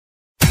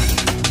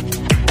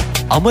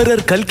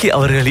அமரர் கல்கி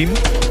அவர்களின்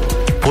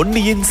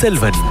பொன்னியின்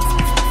செல்வன்.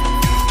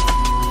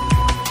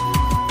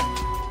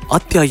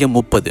 அத்தியாயம்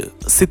 30.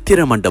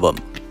 சித்திர மண்டபம்.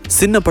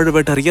 சின்ன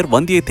பழுவேட்டரையர்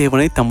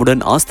வந்தியத்தேவனை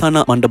தம்முடன்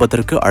ஆஸ்தான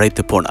மண்டபத்திற்கு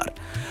அழைத்து போனார்.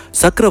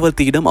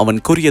 சக்கரவர்த்தியிடம் அவன்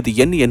கூறியது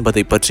என்ன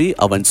என்பதை பற்றி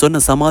அவன் சொன்ன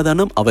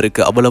சமாதானம்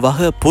அவருக்கு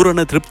அவ்வளவாக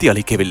பூரண திருப்தி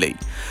அளிக்கவில்லை.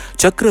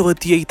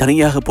 சக்கரவர்த்தியை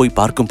தனியாக போய்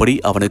பார்க்கும்படி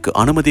அவனுக்கு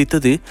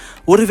அனுமதித்தது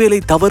ஒருவேளை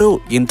தவறோ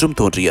என்றும்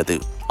தோன்றியது.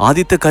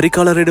 ஆதித்த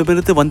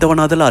கரிகாலரிடமிருந்து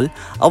வந்தவனாதலால்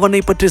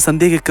அவனை பற்றி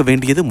சந்தேகிக்க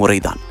வேண்டியது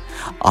முறைதான்.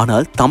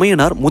 ஆனால்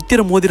தமையனார்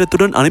முத்திர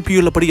மோதிரத்துடன்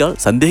அனுப்பியுள்ளபடியால்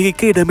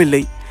சந்தேகிக்க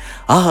இடமில்லை.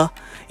 ஆஹா,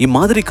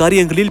 இம்மாதிரி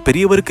காரியங்களில்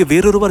பெரியவருக்கு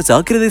வேறொருவர்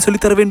ஜாக்கிரதை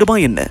சொல்லித்தர வேண்டுமா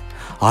என்ன?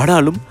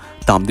 ஆனாலும்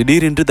தாம்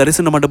திடீரென்று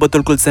தரிசன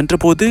மண்டபத்திற்குள்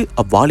சென்றபோது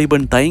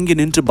அவ்வாலிபன் தயங்கி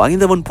நின்று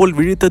பயந்தவன் போல்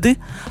விழித்தது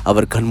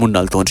அவர்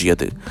கண்முன்னால்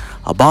தோன்றியது.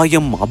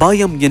 அபாயம்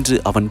அபாயம் என்று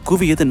அவன்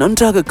கூவியது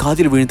நன்றாக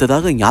காதில்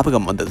விழுந்ததாக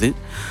ஞாபகம் வந்தது.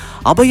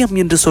 அபயம்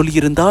என்று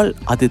சொல்லியிருந்தால்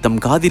அது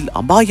தம் காதில்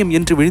அபாயம்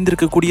என்று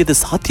விழுந்திருக்கக்கூடியது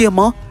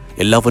சாத்தியமா?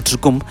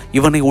 எல்லாவற்றுக்கும்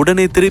இவனை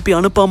உடனே திருப்பி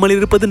அனுப்பாமல்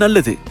இருப்பது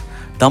நல்லது.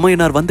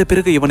 தமையனார் வந்த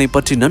பிறகு இவனை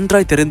பற்றி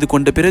நன்றாய் தெரிந்து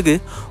கொண்ட பிறகு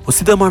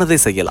உசிதமானதை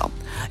செய்யலாம்.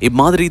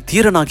 இம்மாதிரி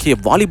தீரனாகிய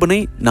வாலிபனை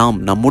நாம்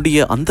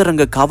நம்முடைய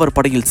அந்தரங்க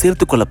காவற்படையில்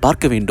சேர்த்து கொள்ள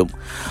பார்க்க வேண்டும்.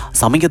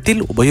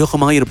 சமயத்தில்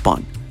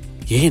உபயோகமாயிருப்பான்.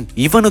 ஏன்,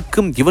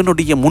 இவனுக்கும்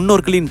இவனுடைய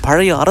முன்னோர்களின்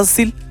பழைய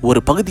அரசில்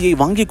ஒரு பகுதியை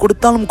வாங்கி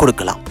கொடுத்தாலும்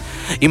கொடுக்கலாம்.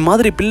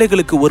 இம்மாதிரி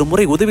பிள்ளைகளுக்கு ஒரு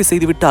முறை உதவி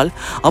செய்துவிட்டால்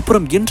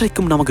அப்புறம்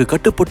என்றைக்கும் நமக்கு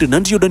கட்டுப்பட்டு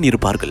நன்றியுடன்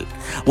இருப்பார்கள்.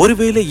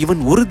 ஒருவேளை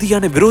இவன்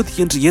உறுதியான விரோதி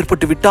என்று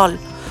ஏற்பட்டு விட்டால்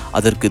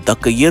அதற்கு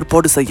தக்க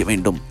ஏற்பாடு செய்ய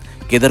வேண்டும்.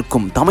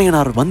 எதற்கும்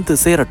தமையனார் வந்து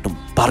சேரட்டும்,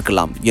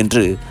 பார்க்கலாம்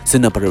என்று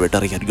சின்ன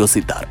பழுவேட்டரையர்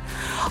யோசித்தார்.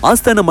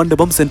 ஆஸ்தான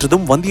மண்டபம்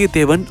சென்றதும்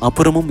வந்தியத்தேவன்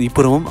அப்புறமும்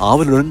இப்புறமும்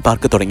ஆவலுடன்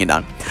பார்க்க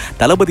தொடங்கினான்.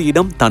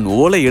 தளபதியிடம் தான்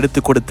ஓலை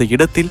எடுத்து கொடுத்த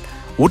இடத்தில்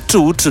உற்று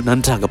உற்று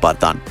நன்றாக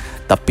பார்த்தான்.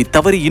 தப்பி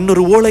தவறி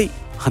இன்னொரு ஓலை,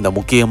 அந்த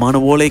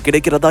முக்கியமான ஓலை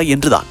கிடைக்கிறதா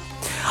என்றுதான்.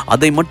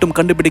 அதை மட்டும்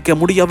கண்டுபிடிக்க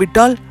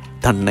முடியாவிட்டால்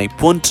தன்னை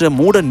போன்ற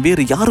மூடன்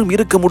வேறு யாரும்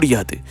இருக்க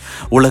முடியாது.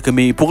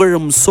 உலகமே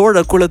புகழும்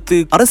சோழ குலத்து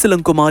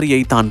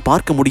அரசிலங்குமாரியை தான்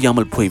பார்க்க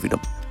முடியாமல்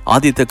போய்விடும்.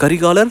 ஆதித்த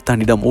கரிகாலர்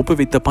தன்னிடம்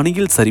ஒப்புவித்த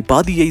பணியில்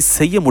சரிபாதியை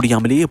செய்ய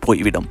முடியாமலேயே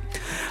போய்விடும்.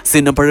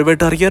 சின்ன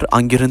பழுவேட்டரையர்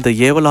அங்கிருந்த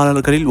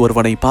ஏவலாளர்களில்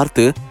ஒருவனை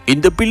பார்த்து,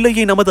 இந்த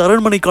பிள்ளையை நமது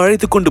அரண்மனைக்கு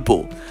அழைத்துக் கொண்டு போ.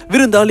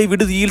 விருந்தாளி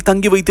விடுதியில்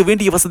தங்கி வைத்து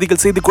வேண்டிய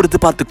வசதிகள் செய்து கொடுத்து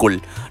பார்த்துக்கொள்.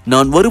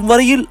 நான் வரும்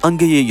வரையில்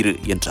அங்கேயே இரு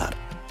என்றார்.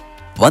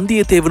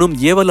 வந்தியத்தேவனும்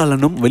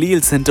ஏவலாளனும்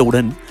வெளியில்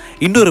சென்றவுடன்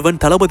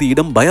இன்னொருவன்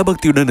தளபதியிடம்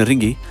பயபக்தியுடன்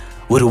நெருங்கி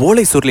ஒரு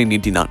ஓலை சுருளை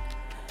நீட்டினான்.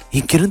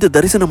 இங்கிருந்து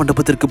தரிசன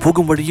மண்டபத்திற்கு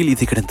போகும் வழியில்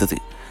இது கிடந்தது.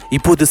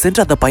 இப்போது சென்று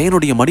அந்த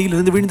பையனுடைய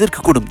மடியிலிருந்து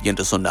விழுந்திருக்கக்கூடும்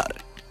என்று சொன்னார்.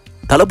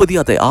 தளபதி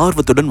அதை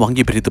ஆர்வத்துடன்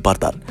வாங்கி பிரித்து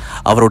பார்த்தார்.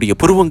 அவருடைய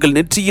புருவங்கள்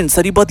நெற்றியின்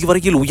சரிபாதி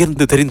வரையில்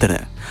உயர்ந்து தெரிந்தன.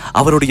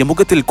 அவருடைய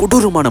முகத்தில்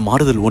கொடூரமான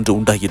மாறுதல் ஒன்று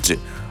உண்டாயிற்று.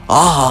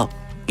 ஆஹா,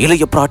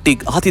 இளைய பிராட்டி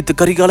ஆதித்த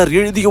கரிகாலர்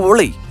எழுதிய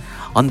ஓலை!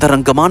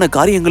 அந்தரங்கமான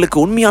காரியங்களுக்கு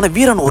உண்மையான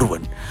வீரன்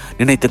ஒருவன்,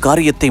 நினைத்த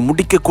காரியத்தை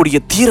முடிக்கக்கூடிய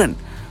தீரன்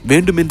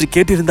வேண்டுமென்று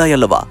கேட்டிருந்தாய்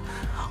அல்லவா?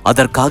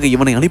 அதற்காக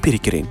இவனை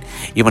அனுப்பியிருக்கிறேன்.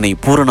 இவனை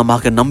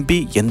பூரணமாக நம்பி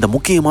எந்த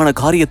முக்கியமான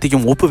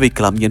காரியத்தையும்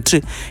ஒப்புவைக்கலாம் என்று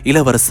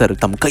இளவரசர்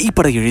தம்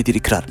கைப்பட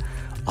எழுதியிருக்கிறார்.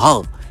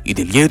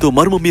 இதில் ஏதோ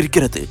மர்மம்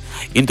இருக்கிறது.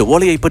 இந்த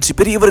ஓலையை பற்றி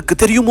பெரியவருக்கு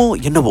தெரியுமோ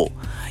என்னவோ?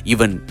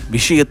 இவன்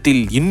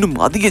விஷயத்தில் இன்னும்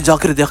அதிக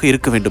ஜாக்கிரதையாக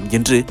இருக்க வேண்டும்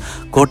என்று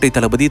கோட்டை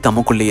தளபதி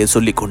தமக்குள்ளேயே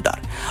சொல்லிக்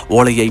கொண்டார்.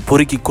 ஓலையை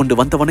பொறுக்கிக் கொண்டு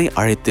வந்தவனை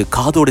அழைத்து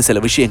காதோடு சில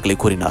விஷயங்களை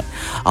கூறினார்.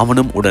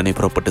 அவனும் உடனே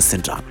புறப்பட்டு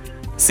சென்றான்.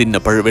 சின்ன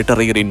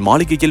பழுவேட்டரையரின்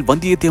மாளிகையில்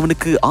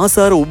வந்தியத்தேவனுக்கு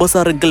ஆசார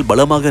உபசாரங்கள்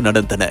பலமாக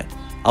நடந்தன.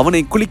 அவனை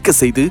குளிக்க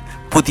செய்து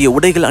புதிய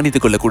உடைகள் அணிந்து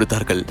கொள்ள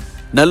கொடுத்தார்கள்.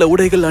 நல்ல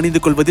உடைகள் அணிந்து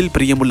கொள்வதில்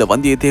பிரியமுள்ள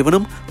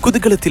வந்தியத்தேவனும்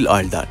குதூகலத்தில்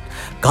ஆழ்ந்தான்.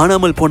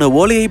 காணாமல் போன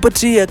ஓலையை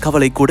பற்றிய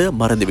கவலை கூட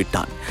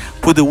மறந்துவிட்டான்.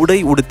 புது உடை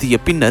உடுத்திய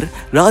பின்னர்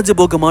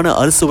ராஜபோகமான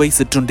அறுசுவை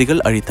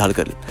சிற்றுண்டிகள்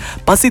அழித்தார்கள்.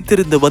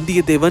 பசித்திருந்த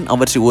வந்தியத்தேவன்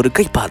அவற்றை ஒரு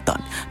கை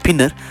பார்த்தான்.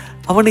 பின்னர்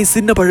அவனை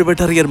சின்ன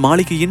பழுவேட்டரையர்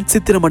மாளிகையின்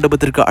சித்திர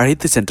மண்டபத்திற்கு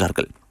அழைத்து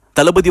சென்றார்கள்.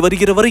 தளபதி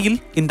வருகிற வரையில்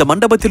இந்த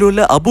மண்டபத்தில்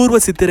உள்ள அபூர்வ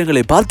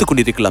சித்திரங்களை பார்த்து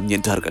கொண்டிருக்கலாம்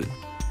என்றார்கள்.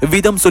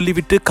 விதம்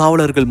சொல்லிவிட்டு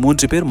காவலர்கள்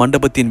 3 பேர்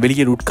மண்டபத்தின்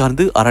வெளியில்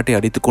உட்கார்ந்து அரட்டை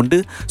அடித்துக் கொண்டு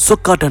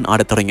சொக்காட்டன்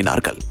ஆடத்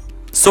தொடங்கினார்கள்.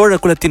 சோழ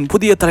குலத்தின்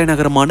புதிய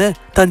தலைநகரமான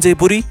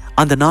தஞ்சைபுரி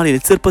அந்த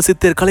நாளில் சிற்ப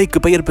சித்திர கலைக்கு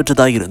பெயர்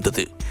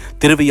பெற்றதாயிருந்தது.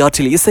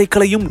 திருவையாற்றில்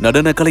இசைக்கலையும்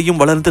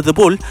நடனக்கலையும் வளர்ந்தது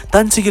போல்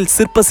தஞ்சையில்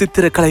சிற்ப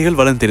சித்திர கலைகள்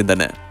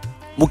வளர்ந்திருந்தன.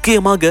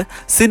 முக்கியமாக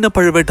சின்ன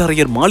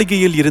பழுவேட்டரையர்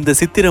மாளிகையில் இருந்த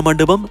சித்திர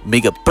மண்டபம்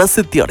மிக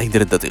பிரசித்தி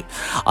அடைந்திருந்தது.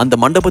 அந்த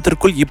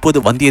மண்டபத்திற்குள்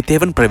இப்போது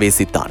வந்தியத்தேவன்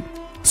பிரவேசித்தான்.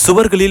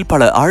 சுவர்களில்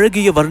பல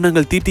அழகிய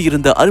வர்ணங்கள்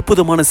தீட்டியிருந்த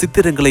அற்புதமான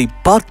சித்திரங்களை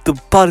பார்த்து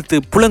பார்த்து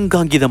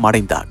புலங்காங்கிதம்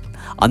அடைந்தான்.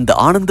 அந்த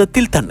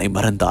ஆனந்தத்தில் தன்னை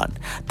மறந்தான்.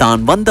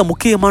 தான் வந்த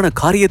முக்கியமான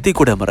காரியத்தை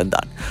கூட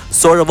மறந்தான்.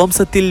 சோழ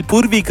வம்சத்தில்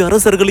பூர்வீக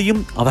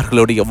அரசர்களையும்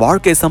அவர்களுடைய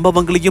வாழ்க்கை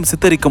சம்பவங்களையும்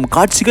சித்தரிக்கும்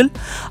காட்சிகள்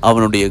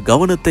அவனுடைய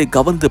கவனத்தை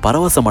கவர்ந்து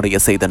பரவசமடைய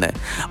செய்தன.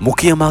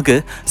 முக்கியமாக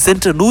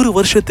சென்ற 100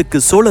 வருஷத்துக்கு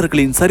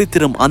சோழர்களின்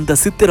சரித்திரம் அந்த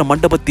சித்திர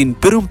மண்டபத்தின்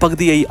பெரும்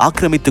பகுதியை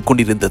ஆக்கிரமித்துக்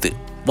கொண்டிருந்தது.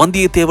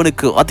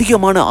 வந்தியத்தேவனுக்கு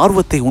அதிகமான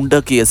ஆர்வத்தை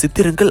உண்டாக்கிய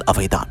சித்திரங்கள்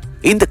அவைதான்.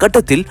 இந்த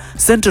கட்டத்தில்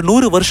சென்ற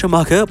 100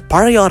 வருஷமாக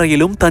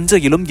பழையாறையிலும்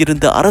தஞ்சையிலும்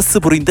இருந்த அரசு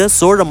புரிந்த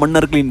சோழ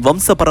மன்னர்களின்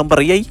வம்ச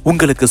பரம்பரையை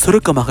உங்களுக்கு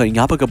சுருக்கமாக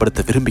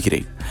ஞாபகப்படுத்த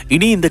விரும்புகிறேன்.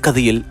 இனி இந்த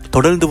கதையில்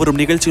தொடர்ந்து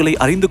வரும் நிகழ்ச்சிகளை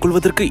அறிந்து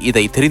கொள்வதற்கு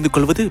இதை தெரிந்து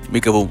கொள்வது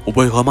மிகவும்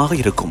உபயோகமாக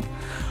இருக்கும்.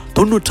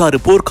 96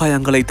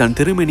 போர்க்காயங்களை தன்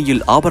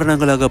திருமேனியில்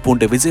ஆபரணங்களாக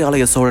பூண்ட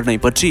விஜயாலய சோழனை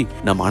பற்றி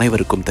நம்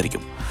அனைவருக்கும்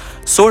தெரியும்.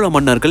 சோழ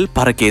மன்னர்கள்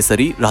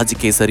பரகேசரி,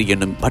 ராஜகேசரி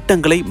என்னும்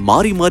பட்டங்களை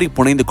மாறி மாறி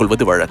புனைந்து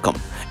கொள்வது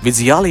வழக்கம்.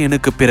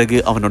 விஜயாலயனுக்கு பிறகு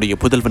அவனுடைய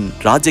புதல்வன்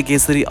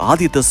ராஜகேசரி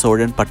ஆதித்த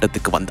சோழன்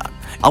பட்டத்துக்கு வந்தான்.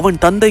 அவன்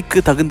தந்தைக்கு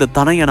தகுந்த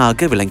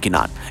தனையனாக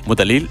விளங்கினான்.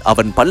 முதலில்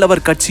அவன்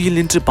பல்லவர் கட்சியில்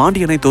நின்று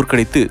பாண்டியனை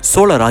தோற்கடித்து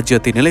சோழ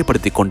ராஜ்யத்தை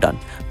நிலைப்படுத்திக் கொண்டான்.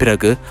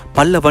 பிறகு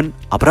பல்லவன்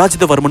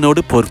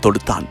அபராஜிதவர்மனோடு போர்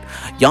தொடுத்தான்.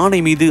 யானை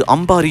மீது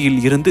அம்பாரியில்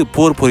இருந்து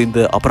போர்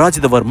புரிந்த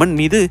அபராஜிதவர்மன்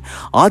மீது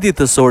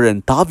ஆதித்த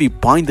சோழன் தாவி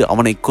பாய்ந்து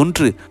அவனை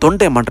கொன்று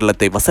தொண்டை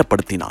மண்டலத்தை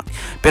வசப்படுத்தினான்.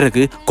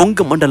 பிறகு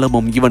கொங்கு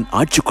மண்டலமும் இவன்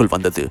ஆட்சிக்குள்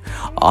வந்தது.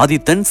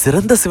 ஆதித்தன்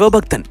சிறந்த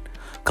சிவபக்தன்.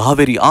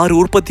 காவிரி ஆறு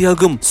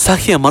உற்பத்தியாகும்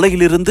சஹ்ய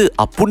மலையிலிருந்து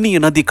அப்புண்ணிய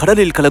நதி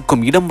கடலில்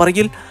கலக்கும் இடம்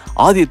வரையில்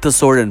ஆதித்த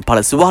சோழன் பல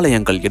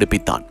சிவாலயங்கள்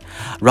எடுப்பித்தான்.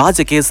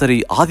 ராஜகேசரி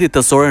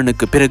ஆதித்த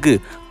சோழனுக்கு பிறகு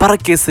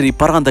பரகேசரி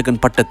பராந்தகன்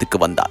பட்டத்துக்கு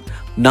வந்தான்.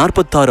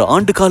 46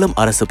 ஆண்டு காலம்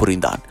அரசு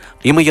புரிந்தான்.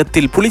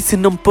 இமயத்தில் புலி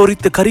சின்னம்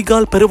பொறித்த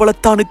கரிகால்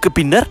பெருவளத்தானுக்கு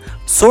பின்னர்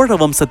சோழ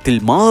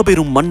வம்சத்தில்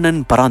மாபெரும்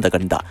மன்னன்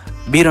பராந்தகன் தான்.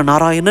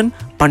 வீரநாராயணன்,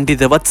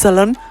 பண்டித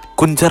வத்சலன்,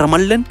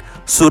 குஞ்சரமல்லன்,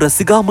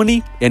 சூரசிகாமணி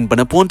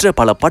என்பன போன்ற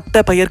பல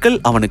பட்ட பெயர்கள்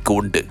அவனுக்கு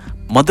உண்டு.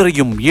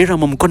 மதுரையும்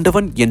ஈழமும்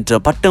கொண்டவன் என்ற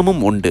பட்டமும்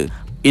உண்டு.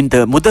 இந்த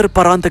முதற்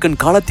பராந்தகன்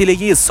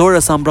காலத்திலேயே சோழ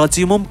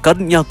சாம்ராஜ்யமும்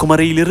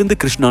கன்னியாகுமரியிலிருந்து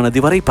கிருஷ்ணா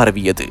நதி வரை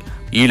பரவியது.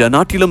 ஈழ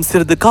நாட்டிலும்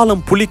சிறிது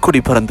காலம்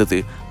புலிக்கொடி பறந்தது.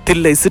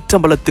 தில்லை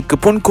சிற்றம்பலத்துக்கு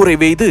பொன்கூரை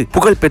வேய்து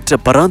புகழ்பெற்ற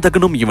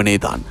பராந்தகனும்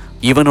இவனேதான்.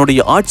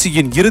 இவனுடைய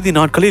ஆட்சியின் இறுதி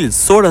நாட்களில்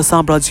சோழ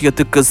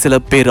சாம்ராஜ்யத்துக்கு சில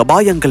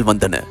பேரபாயங்கள்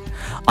வந்தன.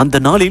 அந்த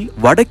நாளில்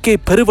வடக்கே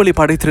பெருவழி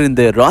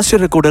படைத்திருந்த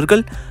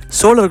ராஷ்டிரகூடர்கள்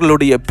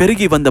சோழர்களுடைய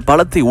பெருகி வந்த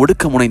பலத்தை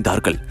ஒடுக்க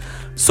முனைந்தார்கள்.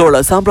 சோழ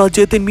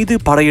சாம்ராஜ்யத்தின் மீது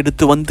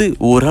படையெடுத்து வந்து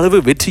ஓரளவு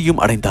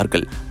வெற்றியும்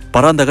அடைந்தார்கள்.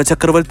 பராந்தக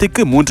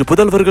சக்கரவர்த்திக்கு 3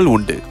 புதல்வர்கள்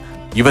உண்டு.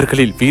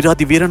 இவர்களில்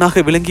வீராதி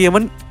வீரனாக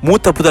விளங்கியவன்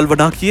மூத்த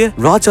புதல்வனாகிய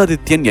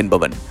ராஜாதித்யன்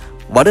என்பவன்.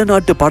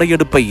 வடநாட்டு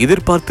படையெடுப்பை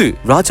எதிர்பார்த்து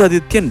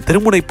ராஜாதித்யன்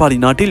திருமுனைப்பாடி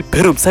நாட்டில்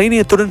பெரும்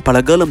சைனியத்துடன்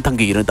பல காலம்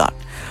தங்கியிருந்தான்.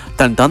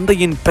 தன்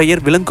தந்தையின்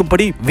பெயர்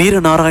விளங்கும்படி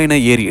வீரநாராயண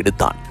ஏரி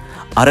எடுத்தான்.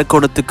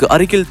 அரக்கோணத்துக்கு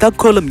அருகில்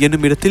தக்கோலம்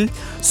என்னும் இடத்தில்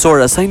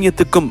சோழ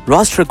சைன்யத்துக்கும்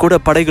ராஷ்டிரகூட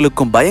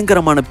படைகளுக்கும்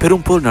பயங்கரமான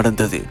பெரும் போர்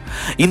நடந்தது.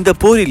 இந்த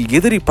போரில்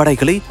எதிரி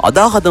படைகளை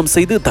அதாகதம்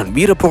செய்து தன்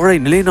வீர புகழை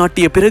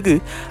நிலைநாட்டிய பிறகு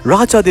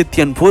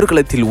ராஜாதித்யன்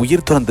போர்க்களத்தில்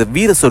உயிர் துறந்த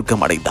வீர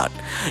சொர்க்கம் அடைந்தான்.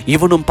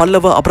 இவனும்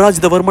பல்லவ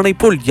அபராஜிதவர்மனை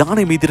போல்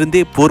யானை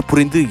மீதிருந்தே போர்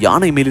புரிந்து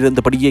யானை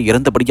மேலிருந்தபடியே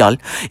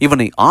இறந்தபடியால்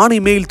இவனை ஆணை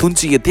மேல்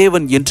துஞ்சிய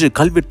தேவன் என்று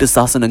கல்வெட்டு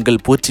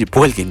சாசனங்கள் போற்றி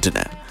புகழ்கின்றன.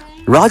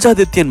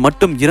 ராஜாதித்யன்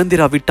மட்டும்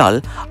இறந்திராவிட்டால்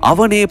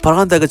அவனே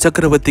பராந்தக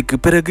சக்கரவர்த்திக்கு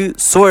பிறகு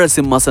சோழ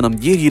சிம்மாசனம்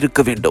ஏறி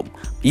இருக்க வேண்டும்.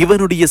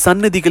 இவனுடைய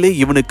சன்னதிகளே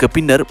இவனுக்கு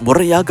பின்னர்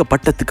முறையாக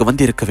பட்டத்துக்கு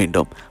வந்திருக்க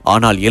வேண்டும்.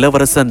 ஆனால்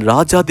இளவரசன்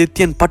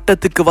ராஜாதித்யன்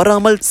பட்டத்துக்கு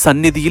வராமல்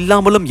சந்நிதி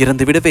இல்லாமலும்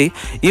இறந்துவிடவே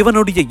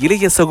இவனுடைய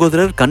இளைய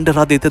சகோதரர்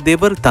கண்டராதித்த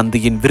தேவர்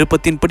தந்தையின்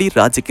விருப்பத்தின்படி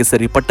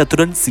ராஜகேசரி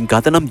பட்டத்துடன்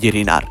சிங்காதனம்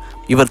ஏறினார்.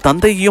 இவர்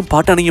தந்தையையும்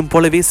பாட்டனையும்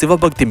போலவே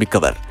சிவபக்தி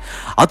மிக்கவர்,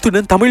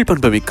 அத்துடன் தமிழ்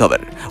பண்பு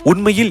மிக்கவர்.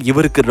 உண்மையில்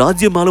இவருக்கு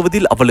ராஜ்யம்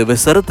ஆளுவதில் அவ்வளவு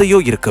சிரத்தையோ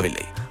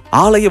இருக்கவில்லை.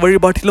 ஆலய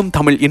வழிபாட்டிலும்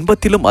தமிழ்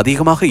இன்பத்திலும்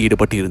அதிகமாக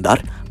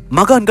ஈடுபட்டிருந்தார்.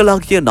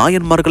 மகான்களாகிய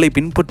நாயன்மார்களை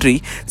பின்பற்றி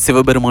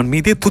சிவபெருமான்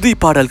மீது துதி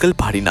பாடல்கள்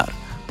பாடினார்.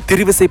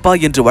 திருவிசைப்பா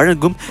என்று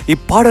வழங்கும்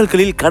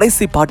இப்பாடல்களில்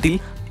கடைசி பாட்டில்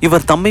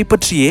இவர் தம்மை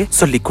பற்றியே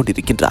சொல்லிக்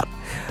கொண்டிருக்கின்றார்.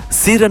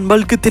 சீரன்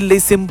மல்கு தில்லை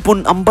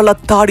செம்புன்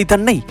அம்பலத்தாடி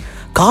தன்னை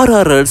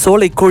காராரர்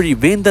சோலை கோழி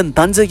வேந்தன்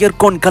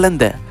தஞ்சையர்கோன்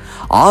கலந்த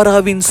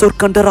ஆராவின்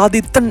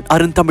சொற்கண்டராதித்தன்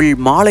அருந்தமிழ்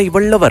மாலை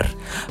வல்லவர்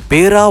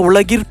பேரா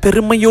உலகிற்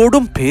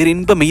பெருமையோடும்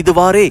பேரின்ப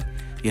மெய்துவாரே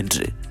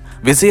என்று.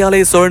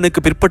 விஜயாலய சோழனுக்கு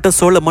பிற்பட்ட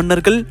சோழ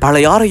மன்னர்கள்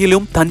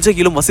பழையாறையிலும்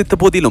தஞ்சையிலும் வசித்த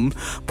போதிலும்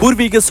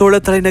பூர்வீக சோழ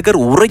தலைநகர்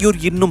உறையூர்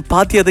என்னும்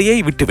பாத்தியதையை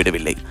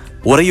விட்டுவிடவில்லை.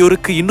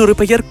 உறையூருக்கு இன்னொரு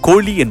பெயர்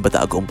கோழி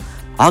என்பதாகும்.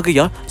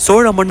 ஆகையால்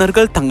சோழ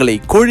மன்னர்கள் தங்களை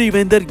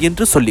கோழிவேந்தர்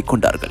என்று சொல்லிக்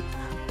கொண்டார்கள்.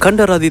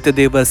 கண்டராதித்த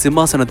தேவர்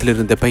சிம்மாசனத்தில்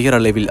இருந்த பெயர்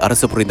அளவில்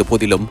அரசு புரிந்த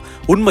போதிலும்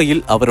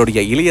உண்மையில் அவருடைய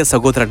இளைய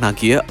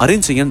சகோதரனாகிய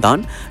அரிஞ்சயன்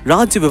தான்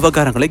ராஜ்ய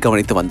விவகாரங்களை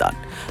கவனித்து வந்தான்.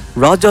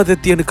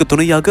 ராஜாதித்யனுக்கு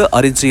துணையாக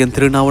அரிஞ்சயன்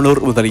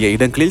திருநாவலூர் முதலிய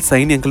இடங்களில்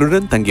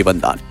சைன்யங்களுடன் தங்கி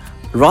வந்தான்.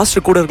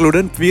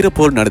 ராஷ்டிரகூடர்களுடன்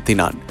வீரப்போர்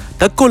நடத்தினான்.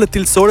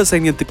 தக்கோலத்தில் சோழ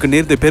சைன்யத்துக்கு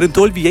நேர்ந்த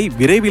பெருந்தோல்வியை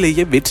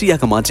விரைவிலேயே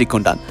வெற்றியாக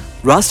மாற்றிக்கொண்டான்.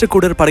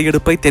 ராஷ்டிரகூடர்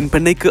படையெடுப்பை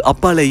தென்பெண்ணைக்கு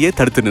அப்பாலேயே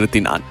தடுத்து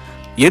நிறுத்தினான்.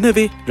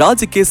 எனவே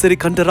ராஜகேசரி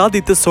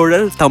கண்டராதித்த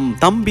சோழர் தம்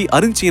தம்பி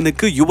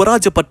அரிஞ்சயனுக்கு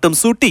யுவராஜ பட்டம்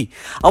சூட்டி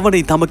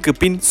அவனை தமக்கு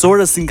பின்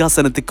சோழ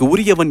சிங்காசனத்துக்கு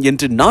உரியவன்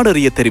என்று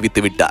நாடறிய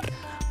தெரிவித்து விட்டார்.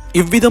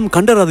 இவ்விதம்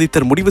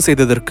கண்டராதித்தர் முடிவு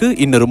செய்ததற்கு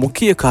இன்னொரு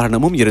முக்கிய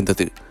காரணமும்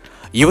இருந்தது.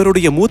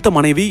 இவருடைய மூத்த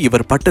மனைவி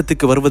இவர்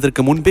பட்டத்துக்கு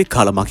வருவதற்கு முன்பே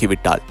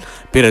காலமாகிவிட்டாள்.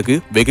 பிறகு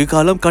வெகு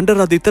காலம்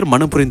கண்டராதித்தர்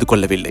மனம் புரிந்து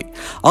கொள்ளவில்லை.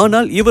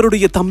 ஆனால்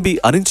இவருடைய தம்பி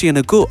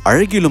அரிஞ்சயனுக்கு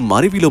அழகிலும்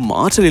அறிவிலும்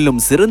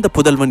ஆற்றலிலும் சிறந்த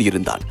புதல்வன்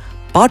இருந்தான்.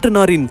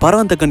 பாட்டனாரின்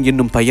பராந்தகன்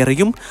என்னும்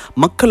பெயரையும்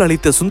மக்கள்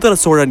அளித்த சுந்தர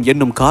சோழன்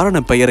என்னும் காரண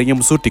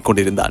பெயரையும் சூட்டிக்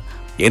கொண்டிருந்தான்.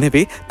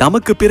 எனவே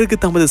தமக்கு பிறகு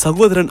தமது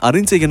சகோதரன்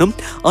அரிஞ்சயனும்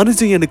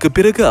அரிஞ்சயனுக்கு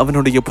பிறகு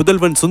அவனுடைய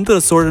புதல்வன் சுந்தர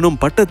சோழனும்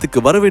பட்டத்துக்கு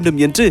வர வேண்டும்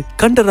என்று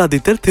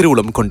கண்டராதித்தர்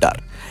திருவுளம் கொண்டார்.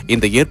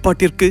 இந்த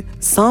ஏற்பாட்டிற்கு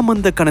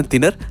சாமந்த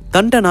கணத்தினர்,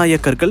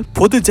 தண்டநாயக்கர்கள்,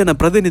 பொதுஜன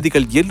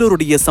பிரதிநிதிகள்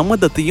எல்லோருடைய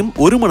சம்மதத்தையும்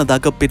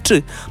ஒருமனதாக பெற்று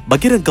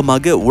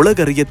பகிரங்கமாக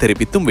உலகறிய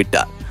தெரிவித்தும்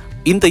விட்டார்.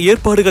 இந்த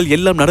ஏற்பாடுகள்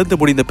எல்லாம் நடந்து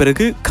முடிந்த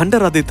பிறகு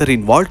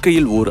கண்டராதித்தரின்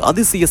வாழ்க்கையில் ஓர்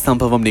அதிசய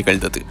சம்பவம்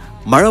நிகழ்ந்தது.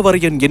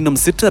 மழவரையன் என்னும்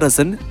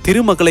சிற்றரசன்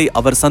திருமகளை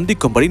அவர்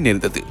சந்திக்கும்படி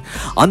நேர்ந்தது.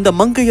 அந்த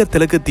மங்கையர்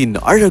திலகத்தின்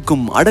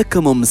அழகும்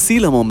அடக்கமும்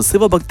சீலமும்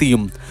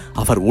சிவபக்தியும்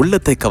அவர்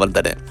உள்ளத்தை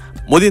கவர்ந்தன.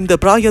 முதிர்ந்த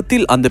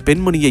பிராயத்தில் அந்த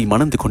பெண்மணியை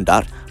மணந்து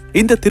கொண்டார்.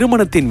 இந்த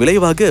திருமணத்தின்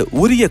விளைவாக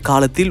உரிய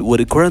காலத்தில்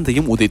ஒரு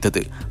குழந்தையும்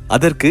உதித்தது.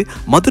 அதற்கு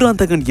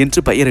மதுராந்தகன் என்று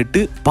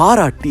பெயரிட்டு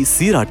பாராட்டி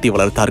சீராட்டி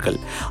வளர்த்தார்கள்.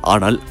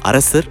 ஆனால்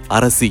அரசர்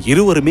அரசி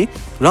இருவருமே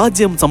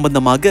ராஜ்யம்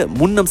சம்பந்தமாக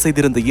முன்னம்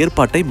செய்திருந்த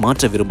ஏற்பாட்டை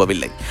மாற்ற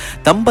விரும்பவில்லை.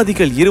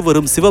 தம்பதிகள்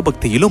இருவரும்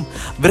சிவபக்தியிலும்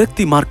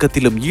விரக்தி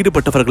மார்க்கத்திலும்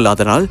ஈடுபட்டவர்கள்.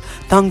 அதனால்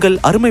தாங்கள்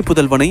அருமை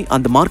புதல்வனை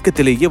அந்த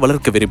மார்க்கத்திலேயே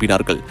வளர்க்க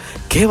விரும்பினார்கள்.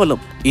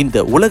 கேவலம்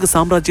இந்த உலக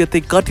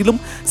சாம்ராஜ்யத்தை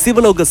காட்டிலும்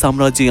சிவலோக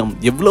சாம்ராஜ்யம்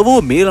எவ்வளவோ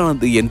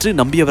மேலானது என்று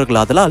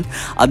நம்பியவர்களாதலால்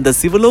அந்த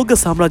சிவலோக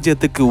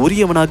சாம்ராஜ்யத்துக்கு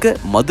உரியவனாக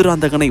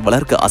மதுராந்தகனை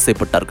வளர்க்க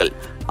ஆசைப்பட்டார்கள்.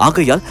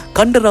 ஆகையால்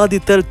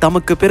கண்டராதித்தர்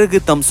தமக்கு பிறகு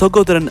தம்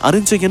சகோதரன்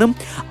அரிஞ்சயனும்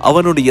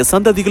அவனுடைய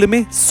சந்ததிகளுமே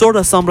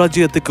சோழ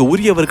சாம்ராஜ்யத்துக்கு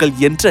உரியவர்கள்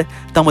என்ற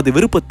தமது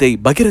விருப்பத்தை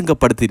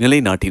பகிரங்கப்படுத்தி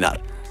நிலைநாட்டினார்.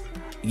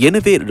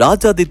 எனவே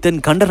ராஜாதித்தன்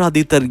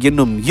கண்டராதித்தர்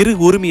என்னும் இரு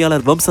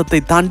உரிமையாளர் வம்சத்தை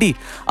தாண்டி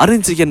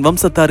அரிஞ்சயன்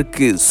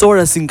வம்சத்தாருக்கு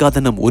சோழ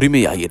சிங்காதனம்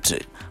உரிமையாயிற்று.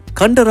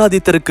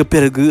 கண்டராதித்தருக்கு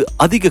பிறகு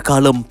அதிக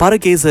காலம்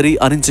பரகேசரி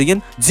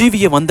அரிஞ்சயன்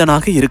ஜீவிய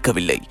வந்தனாக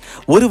இருக்கவில்லை.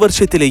 ஒரு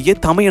வருஷத்திலேயே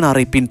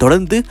தமையனாரை பின்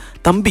தொடர்ந்து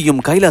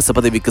தம்பியும் கைலாச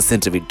பதவிக்கு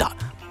சென்று விட்டார்.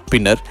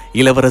 பின்னர்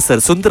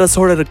இளவரசர் சுந்தர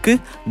சோழருக்கு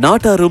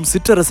நாட்டாரும்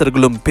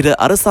சிற்றரசர்களும் பிற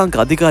அரசாங்க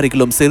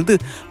அதிகாரிகளும் சேர்ந்து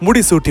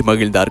முடிசூட்டி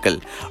மகிழ்ந்தார்கள்.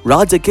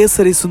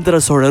 ராஜகேசரி சுந்தர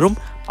சோழரும்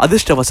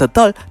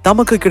அதிர்ஷ்டவசத்தால்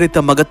தமக்கு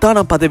கிடைத்த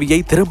மகத்தான பதவியை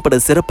திறம்பட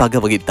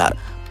சிறப்பாக வகித்தார்.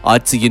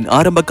 ஆட்சியின்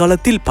ஆரம்ப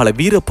காலத்தில் பல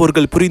வீர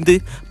போர்கள் புரிந்து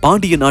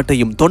பாண்டிய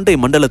நாட்டையும் தொண்டை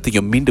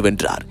மண்டலத்தையும் மீண்டு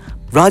வென்றார்.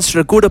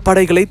 ராஜ்ரகூட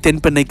படைகளை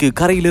தென்பெண்ணைக்கு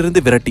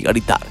கரையிலிருந்து விரட்டி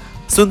அடித்தார்.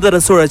 சுந்தர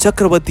சோழ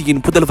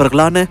சக்கரவர்த்தியின்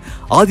புதல்வர்களான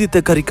ஆதித்த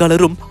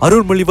கரிகாலரும்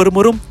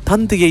அருள்மொழிவர்மரும்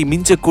தந்தையை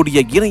மிஞ்சக்கூடிய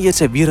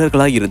இணையற்ற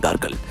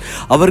வீரர்களாயிருந்தார்கள்.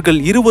 அவர்கள்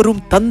இருவரும்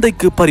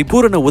தந்தைக்கு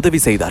பரிபூரண உதவி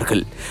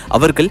செய்தார்கள்.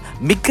 அவர்கள்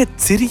மிக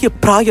சிறிய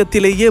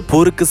பிராயத்திலேயே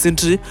போருக்கு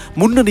சென்று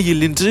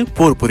முன்னணியில் நின்று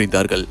போர்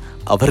புரிந்தார்கள்.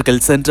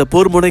 அவர்கள் சென்ற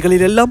போர்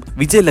முனைகளிலெல்லாம்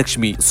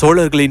விஜயலட்சுமி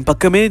சோழர்களின்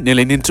பக்கமே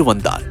நிலை நின்று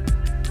வந்தார்.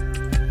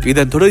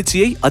 இதன்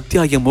தொடர்ச்சியை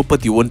அத்தியாயம்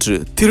 31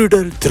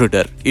 திருடர்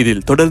திருடர்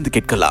இதில் தொடர்ந்து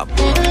கேட்கலாம்.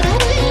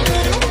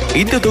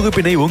 இந்த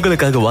தொகுப்பினை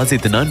உங்களுக்காக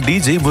வாசித்து நான்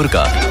டிஜே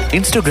முருகா.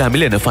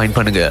 இன்ஸ்டாகிராமில் என்ன ஃபைண்ட்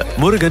பண்ணுங்க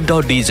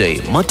murugan.dj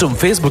மற்றும்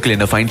Facebookல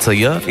என்ன ஃபைண்ட்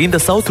செய்ய இந்த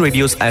சவுத்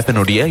ரேடியோஸ்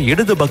ஆப்பினுடைய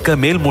இடது பக்க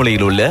மேல்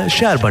மூலையில் உள்ள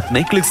ஷேர்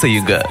பட்டனை கிளிக்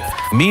செய்யுங்க.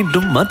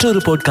 மீண்டும்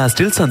மற்றொரு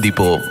பாட்காஸ்டில்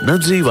சந்திப்போம்.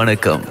 நன்றி,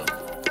 வணக்கம்.